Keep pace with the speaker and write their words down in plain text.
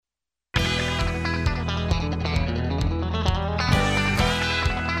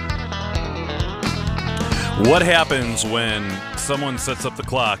What happens when someone sets up the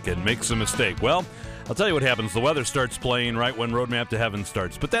clock and makes a mistake? Well, I'll tell you what happens. The weather starts playing right when Roadmap to Heaven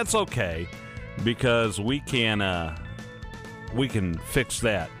starts. But that's okay, because we can fix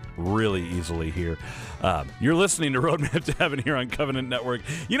that really easily here. You're listening to Roadmap to Heaven here on Covenant Network.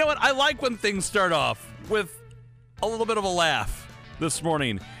 You know what? I like when things start off with a little bit of a laugh this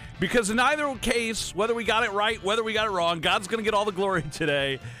morning, because in either case, whether we got it right, whether we got it wrong, God's going to get all the glory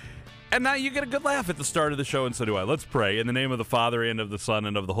today. And now you get a good laugh at the start of the show, and so do I. Let's pray. In the name of the Father, and of the Son,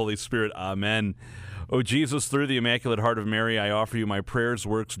 and of the Holy Spirit. Amen. O Jesus, through the Immaculate Heart of Mary, I offer you my prayers,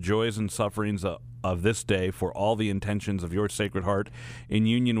 works, joys, and sufferings of this day for all the intentions of your Sacred Heart, in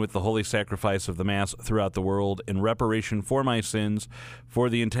union with the holy sacrifice of the Mass throughout the world, in reparation for my sins, for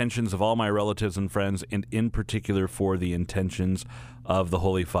the intentions of all my relatives and friends, and in particular for the intentions of the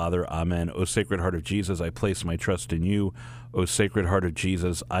Holy Father. Amen. O Sacred Heart of Jesus, I place my trust in you. O Sacred Heart of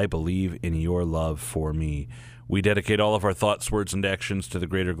Jesus, I believe in your love for me. We dedicate all of our thoughts, words, and actions to the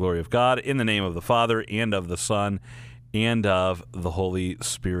greater glory of God, in the name of the Father, and of the Son, and of the Holy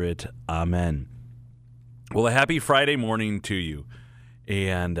Spirit. Amen. Well, a happy Friday morning to you,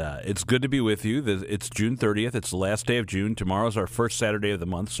 and it's good to be with you. It's June 30th. It's the last day of June. Tomorrow's our first Saturday of the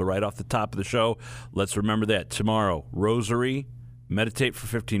month, so right off the top of the show, let's remember that. Tomorrow, Rosary, meditate for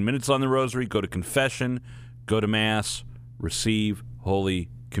 15 minutes on the Rosary, go to confession, go to Mass, receive Holy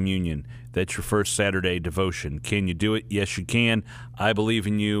Communion. That's your first Saturday devotion. Can you do it? Yes, you can. I believe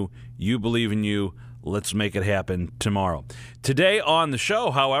in you. You believe in you. Let's make it happen tomorrow. Today on the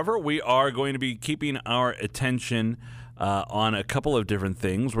show, however, we are going to be keeping our attention on a couple of different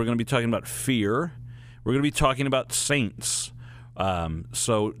things. We're going to be talking about fear. We're going to be talking about saints.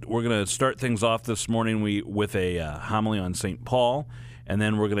 So we're going to start things off this morning with a homily on St. Paul, and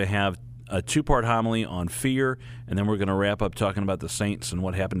then we're going to have a two-part homily on fear, and then we're going to wrap up talking about the saints and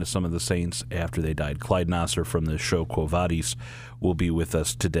what happened to some of the saints after they died. Clyde Nasser from the show Quo Vadis will be with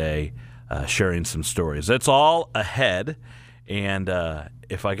us today, sharing some stories. That's all ahead, and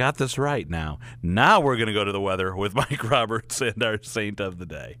if I got this right now we're going to go to the weather with Mike Roberts and our saint of the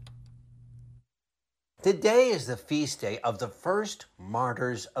day. Today is the feast day of the first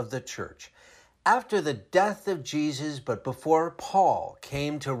martyrs of the Church. After the death of Jesus, but before Paul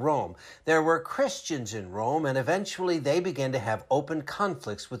came to Rome, there were Christians in Rome, and eventually they began to have open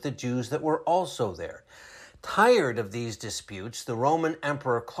conflicts with the Jews that were also there. Tired of these disputes, the Roman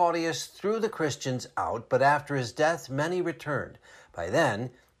Emperor Claudius threw the Christians out, but after his death, many returned. By then,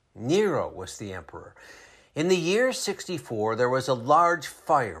 Nero was the emperor. In the year 64, there was a large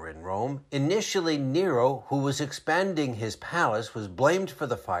fire in Rome. Initially, Nero, who was expanding his palace, was blamed for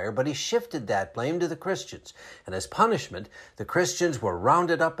the fire, but he shifted that blame to the Christians. And as punishment, the Christians were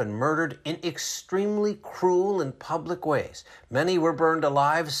rounded up and murdered in extremely cruel and public ways. Many were burned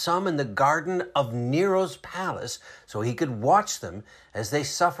alive, some in the garden of Nero's palace, so he could watch them as they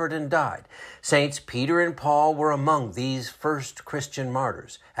suffered and died. Saints Peter and Paul were among these first Christian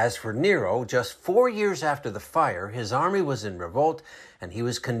martyrs. As for Nero, just 4 years after the fire, his army was in revolt, and he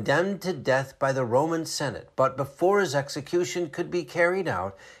was condemned to death by the Roman Senate. But before his execution could be carried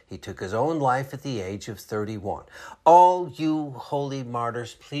out, he took his own life at the age of 31. All you holy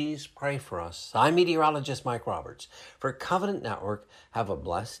martyrs, please pray for us. I'm meteorologist Mike Roberts. For Covenant Network, have a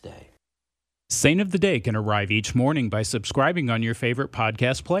blessed day. Saint of the Day can arrive each morning by subscribing on your favorite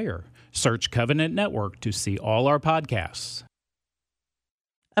podcast player. Search Covenant Network to see all our podcasts.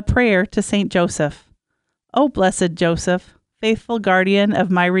 A prayer to Saint Joseph. O blessed Joseph, faithful guardian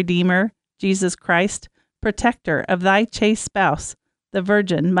of my Redeemer, Jesus Christ, protector of thy chaste spouse, the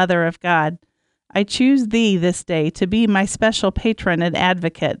Virgin Mother of God, I choose thee this day to be my special patron and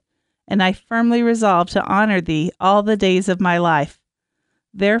advocate, and I firmly resolve to honor thee all the days of my life.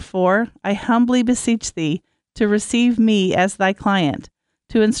 Therefore, I humbly beseech thee to receive me as thy client,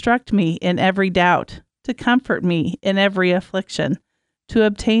 to instruct me in every doubt, to comfort me in every affliction, to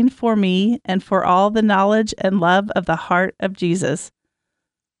obtain for me and for all the knowledge and love of the heart of Jesus,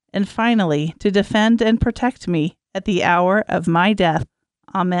 and finally, to defend and protect me at the hour of my death.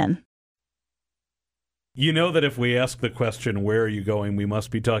 Amen. You know that if we ask the question, where are you going, we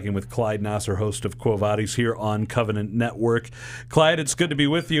must be talking with Clyde Nasser, host of Quo Vadis here on Covenant Network. Clyde, it's good to be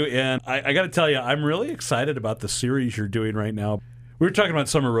with you, and I got to tell you, I'm really excited about the series you're doing right now. We were talking about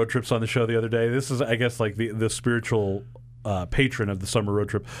summer road trips on the show the other day. This is, I guess, like the spiritual patron of the summer road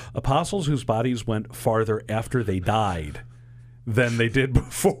trip. Apostles whose bodies went farther after they died than they did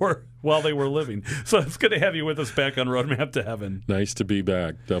before while they were living. So it's good to have you with us back on Roadmap to Heaven. Nice to be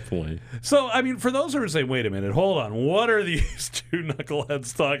back, definitely. So, I mean, for those who are saying, wait a minute, hold on, what are these two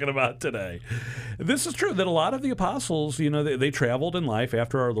knuckleheads talking about today? This is true that a lot of the apostles, they traveled in life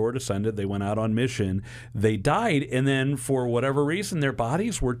after our Lord ascended. They went out on mission. They died, and then for whatever reason, their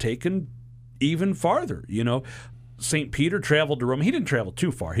bodies were taken even farther, St. Peter traveled to Rome. He didn't travel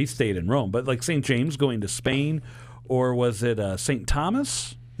too far. He stayed in Rome. But like St. James going to Spain, or was it St.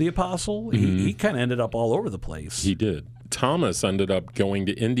 Thomas, the apostle? Mm-hmm. He kind of ended up all over the place. He did. Thomas ended up going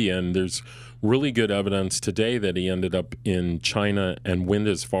to India, and there's really good evidence today that he ended up in China and went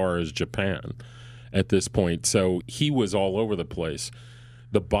as far as Japan at this point. So he was all over the place.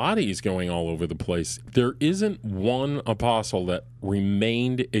 The bodies going all over the place. There isn't one apostle that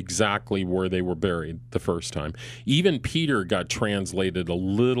remained exactly where they were buried the first time. Even Peter got translated a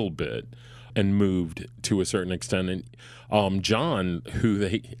little bit and moved to a certain extent. And John, who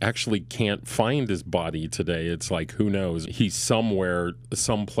they actually can't find his body today, it's like, who knows? He's somewhere,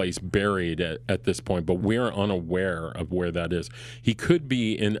 someplace buried at this point, but we're unaware of where that is. He could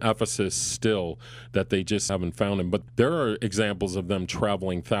be in Ephesus still, that they just haven't found him. But there are examples of them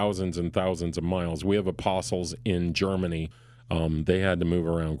traveling thousands and thousands of miles. We have apostles in Germany. They had to move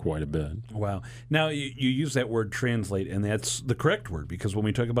around quite a bit. Wow. Now, you use that word translate, and that's the correct word, because when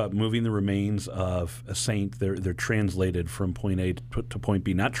we talk about moving the remains of a saint, they're translated from point A to point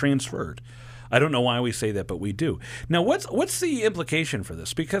B, not transferred. I don't know why we say that, but we do. Now, what's the implication for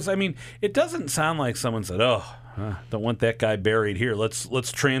this? Because, I mean, it doesn't sound like someone said, don't want that guy buried here.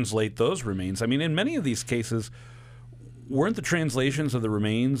 Let's translate those remains. I mean, in many of these cases, weren't the translations of the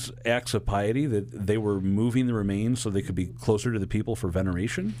remains acts of piety, that they were moving the remains so they could be closer to the people for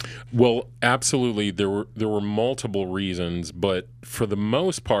veneration? Well, absolutely. There were multiple reasons, but for the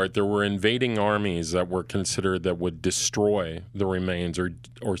most part, there were invading armies that were considered that would destroy the remains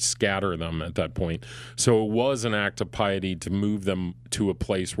or scatter them at that point. So it was an act of piety to move them to a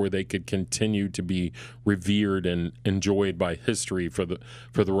place where they could continue to be revered and enjoyed by history for the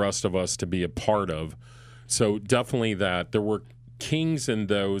rest of us to be a part of. So definitely that. There were kings and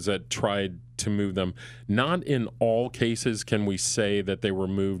those that tried to move them. Not in all cases can we say that they were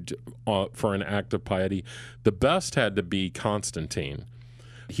moved for an act of piety. The best had to be Constantine.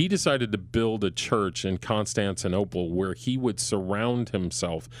 He decided to build a church in Constantinople where he would surround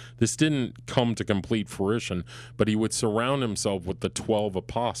himself. This didn't come to complete fruition, but he would surround himself with the 12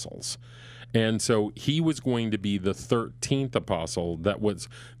 apostles. And so he was going to be the 13th apostle. That was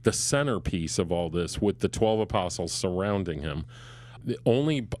the centerpiece of all this, with the 12 apostles surrounding him. The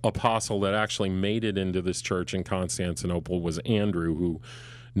only apostle that actually made it into this church in Constantinople was Andrew, who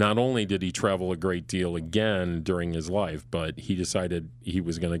not only did he travel a great deal again during his life, but he decided he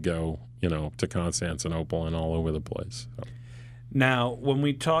was going to go, to Constantinople and all over the place. So. Now, when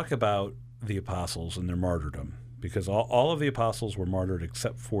we talk about the apostles and their martyrdom, because all of the apostles were martyred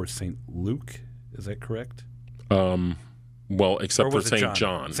except for St. Luke. Is that correct? Well, except for St.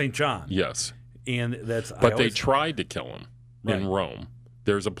 John. St. John. Yes. And that's. But they tried to kill him in Rome.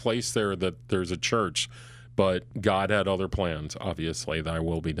 There's a place there that there's a church, but God had other plans, obviously. Thy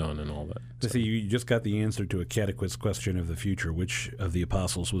will be done and all that. So. See, you just got the answer to a catechist question of the future. Which of the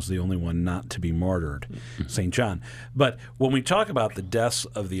apostles was the only one not to be martyred? St. John. But when we talk about the deaths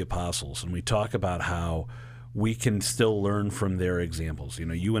of the apostles, and we talk about how we can still learn from their examples.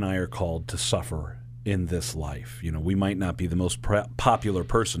 You and I are called to suffer in this life. We might not be the most popular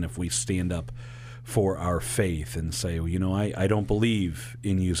person if we stand up for our faith and say, I don't believe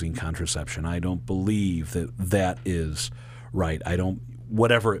in using contraception. I don't believe that is right.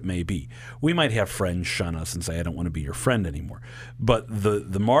 Whatever it may be. We might have friends shun us and say, I don't want to be your friend anymore. But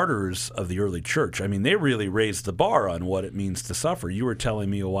the martyrs of the early church, they really raised the bar on what it means to suffer. You were telling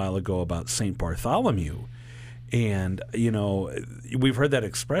me a while ago about St. Bartholomew. And, we've heard that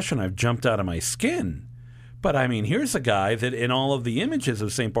expression, I've jumped out of my skin. But, here's a guy that in all of the images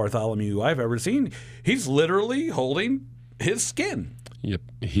of St. Bartholomew I've ever seen, he's literally holding his skin. Yep.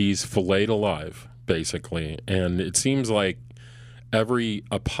 He's filleted alive, basically. And it seems like every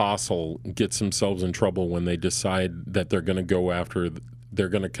apostle gets themselves in trouble when they decide that they're going to go after, they're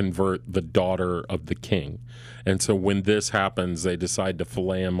going to convert the daughter of the king. And so when this happens, they decide to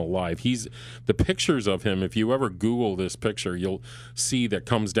fillet him alive. The pictures of him, if you ever Google this picture, you'll see that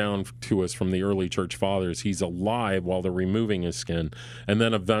comes down to us from the early church fathers. He's alive while they're removing his skin. And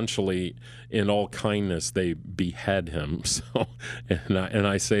then eventually, in all kindness, they behead him. So, and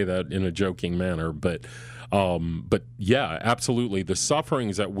I say that in a joking manner, but yeah, absolutely. The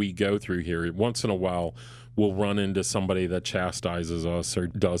sufferings that we go through here, once in a while, we'll run into somebody that chastises us or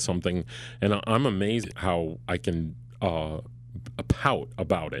does something. And I'm amazed how I can pout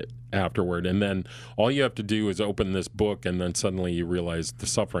about it afterward. And then all you have to do is open this book, and then suddenly you realize the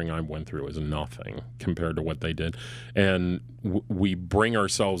suffering I went through is nothing compared to what they did. And we bring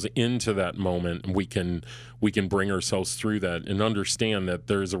ourselves into that moment, and we can bring ourselves through that and understand that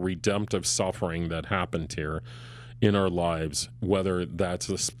there's a redemptive suffering that happened here in our lives, whether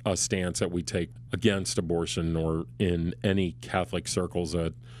that's a stance that we take against abortion or in any Catholic circles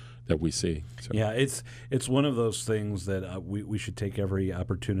that we see. So. Yeah, it's one of those things that we should take every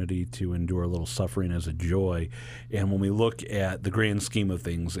opportunity to endure a little suffering as a joy. And when we look at the grand scheme of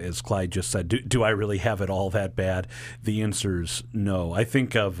things, as Clyde just said, do I really have it all that bad? The answer is no. I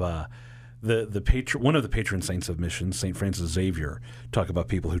think of one of the patron saints of missions, St. Francis Xavier, talk about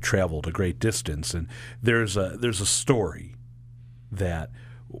people who traveled a great distance. And there's a story that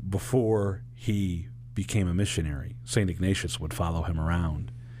before he became a missionary, St. Ignatius would follow him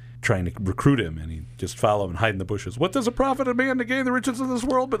around, trying to recruit him, and he'd just follow him and hide in the bushes. What does it profit a man to gain the riches of this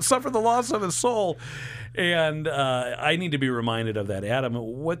world but suffer the loss of his soul? And I need to be reminded of that. Adam,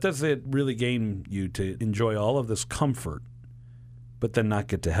 what does it really gain you to enjoy all of this comfort but then not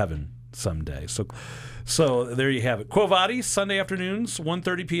get to heaven someday? So there you have it. Quo Vadis, Sunday afternoons,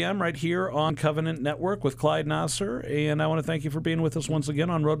 1:30 p.m. right here on Covenant Network with Clyde Nasser. And I want to thank you for being with us once again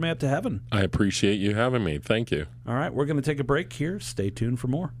on Roadmap to Heaven. I appreciate you having me. Thank you. All right, we're going to take a break here. Stay tuned for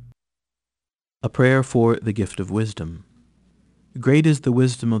more. A prayer for the gift of wisdom. Great is the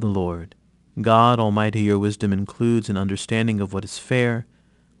wisdom of the Lord. God Almighty, your wisdom includes an understanding of what is fair,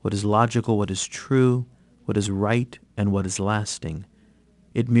 what is logical, what is true, what is right, and what is lasting.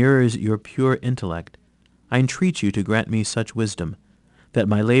 It mirrors your pure intellect. I entreat you to grant me such wisdom, that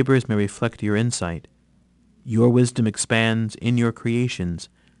my labors may reflect your insight. Your wisdom expands in your creations,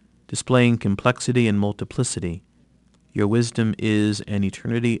 displaying complexity and multiplicity. Your wisdom is an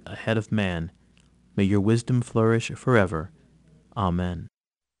eternity ahead of man. May your wisdom flourish forever. Amen.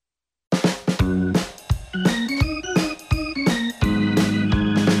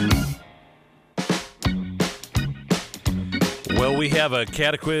 Well, we have a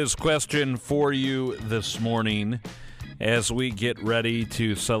catequiz question for you this morning as we get ready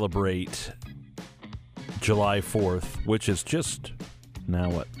to celebrate July 4th, which is just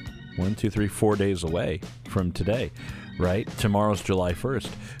now, 4 days away from today, right? Tomorrow's July 1st.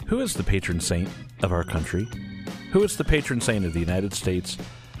 Who is the patron saint of our country? Who is the patron saint of the United States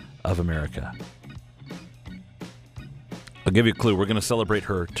of America? I'll give you a clue. We're going to celebrate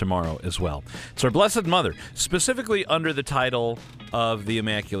her tomorrow as well. It's our Blessed Mother, specifically under the title of the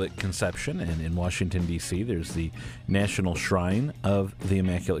Immaculate Conception. And in Washington, D.C., there's the National Shrine of the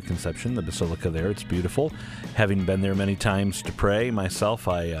Immaculate Conception, the Basilica there. It's beautiful. Having been there many times to pray myself,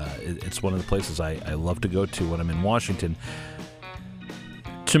 it's one of the places I love to go to when I'm in Washington.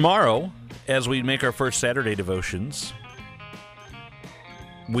 Tomorrow, as we make our first Saturday devotions,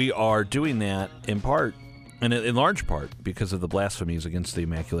 we are doing that in part, and in large part, because of the blasphemies against the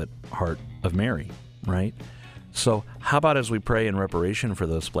Immaculate Heart of Mary, right? So how about as we pray in reparation for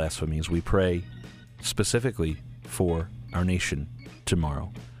those blasphemies, we pray specifically for our nation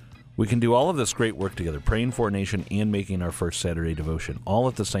tomorrow. We can do all of this great work together, praying for our nation and making our first Saturday devotion, all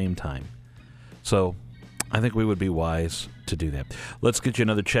at the same time. So I think we would be wise to do that. Let's get you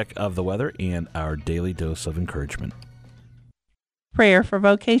another check of the weather and our daily dose of encouragement. Prayer for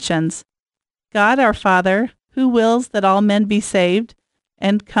vocations. God our Father, who wills that all men be saved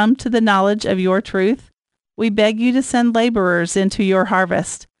and come to the knowledge of your truth, we beg you to send laborers into your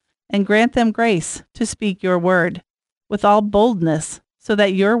harvest and grant them grace to speak your word with all boldness, so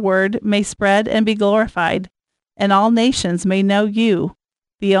that your word may spread and be glorified, and all nations may know you,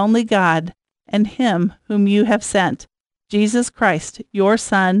 the only God, and him whom you have sent, Jesus Christ, your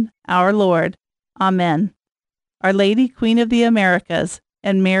Son, our Lord. Amen. Our Lady, Queen of the Americas,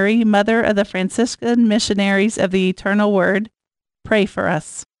 and Mary, Mother of the Franciscan Missionaries of the Eternal Word, pray for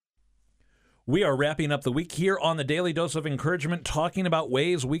us. We are wrapping up the week here on the Daily Dose of Encouragement, talking about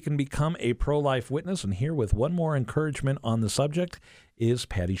ways we can become a pro-life witness. And here with one more encouragement on the subject is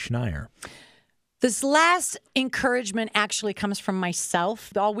Patty Schneier. This last encouragement actually comes from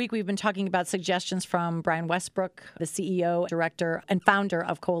myself. All week we've been talking about suggestions from Brian Westbrook, the CEO, director, and founder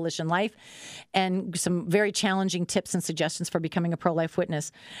of Coalition Life, and some very challenging tips and suggestions for becoming a pro-life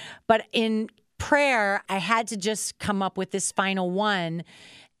witness. But in prayer, I had to just come up with this final one,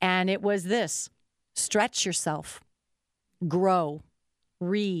 and it was this: stretch yourself, grow,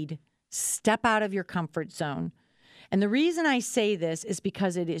 read, step out of your comfort zone. And the reason I say this is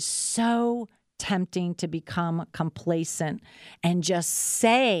because it is so tempting to become complacent and just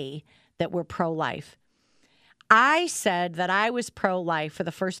say that we're pro-life. I said that I was pro-life for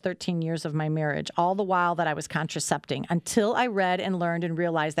the first 13 years of my marriage, all the while that I was contracepting, until I read and learned and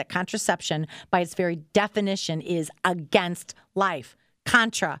realized that contraception, by its very definition, is against life.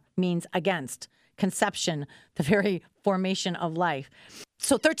 Contra means against. Conception, the very formation of life.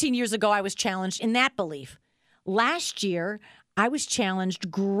 So 13 years ago, I was challenged in that belief. Last year, I was challenged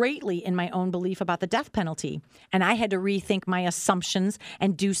greatly in my own belief about the death penalty, and I had to rethink my assumptions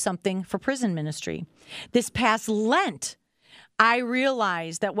and do something for prison ministry. This past Lent, I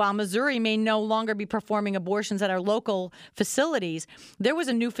realized that while Missouri may no longer be performing abortions at our local facilities, there was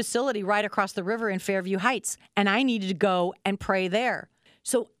a new facility right across the river in Fairview Heights, and I needed to go and pray there.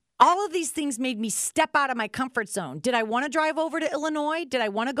 So all of these things made me step out of my comfort zone. Did I want to drive over to Illinois? Did I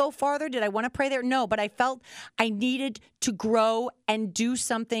want to go farther? Did I want to pray there? No, but I felt I needed to grow and do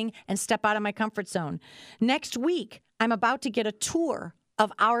something and step out of my comfort zone. Next week, I'm about to get a tour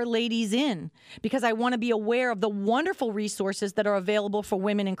of Our Ladies Inn because I want to be aware of the wonderful resources that are available for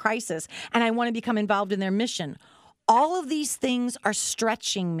women in crisis, and I want to become involved in their mission. All of these things are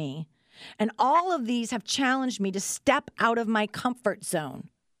stretching me, and all of these have challenged me to step out of my comfort zone.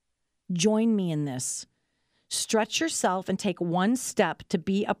 Join me in this. Stretch yourself and take one step to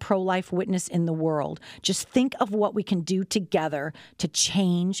be a pro-life witness in the world. Just think of what we can do together to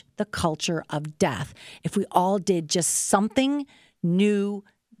change the culture of death. If we all did just something new,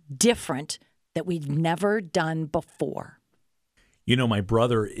 different, that we've never done before. You know, my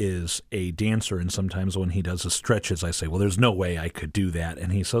brother is a dancer, and sometimes when he does the stretches, I say, well, there's no way I could do that.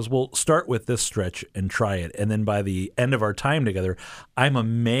 And he says, well, start with this stretch and try it. And then by the end of our time together, I'm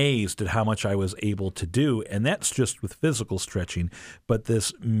amazed at how much I was able to do. And that's just with physical stretching. But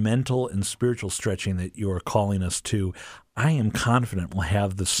this mental and spiritual stretching that you're calling us to, I am confident we'll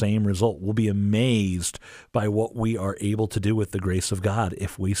have the same result. We'll be amazed by what we are able to do with the grace of God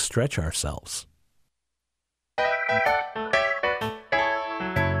if we stretch ourselves.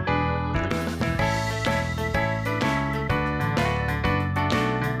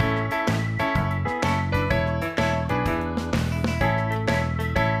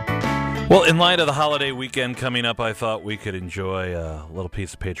 Well, in light of the holiday weekend coming up, I thought we could enjoy a little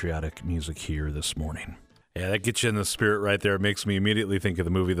piece of patriotic music here this morning. Yeah, that gets you in the spirit right there. It makes me immediately think of the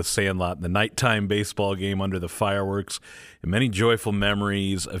movie The Sandlot, the nighttime baseball game under the fireworks, and many joyful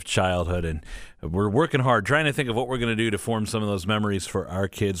memories of childhood. And we're working hard, trying to think of what we're going to do to form some of those memories for our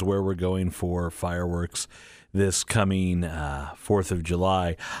kids, where we're going for fireworks this coming 4th of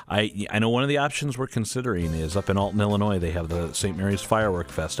July. I know one of the options we're considering is up in Alton, Illinois. They have the St. Mary's Firework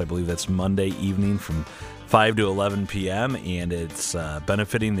Fest. I believe that's Monday evening from 5 to 11 p.m., and it's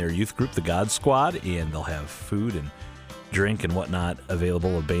benefiting their youth group, the God Squad, and they'll have food and drink and whatnot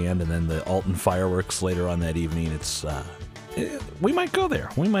available, a band, and then the Alton Fireworks later on that evening. It's we might go there.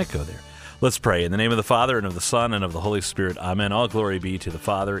 Let's pray. In the name of the Father, and of the Son, and of the Holy Spirit. Amen. All glory be to the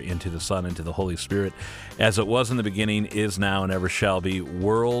Father, and to the Son, and to the Holy Spirit, as it was in the beginning, is now, and ever shall be,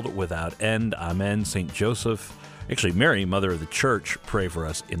 world without end. Amen. St. Joseph, actually Mary, Mother of the Church, pray for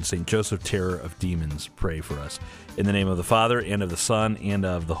us. And St. Joseph, terror of demons, pray for us. In the name of the Father, and of the Son, and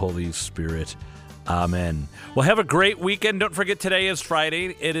of the Holy Spirit. Amen. Well, have a great weekend. Don't forget, today is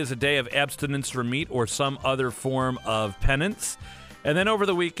Friday. It is a day of abstinence from meat or some other form of penance. And then over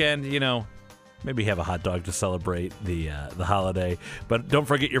the weekend, maybe have a hot dog to celebrate the holiday. But don't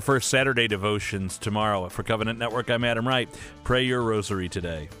forget your first Saturday devotions tomorrow. For Covenant Network, I'm Adam Wright. Pray your rosary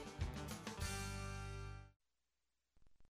today.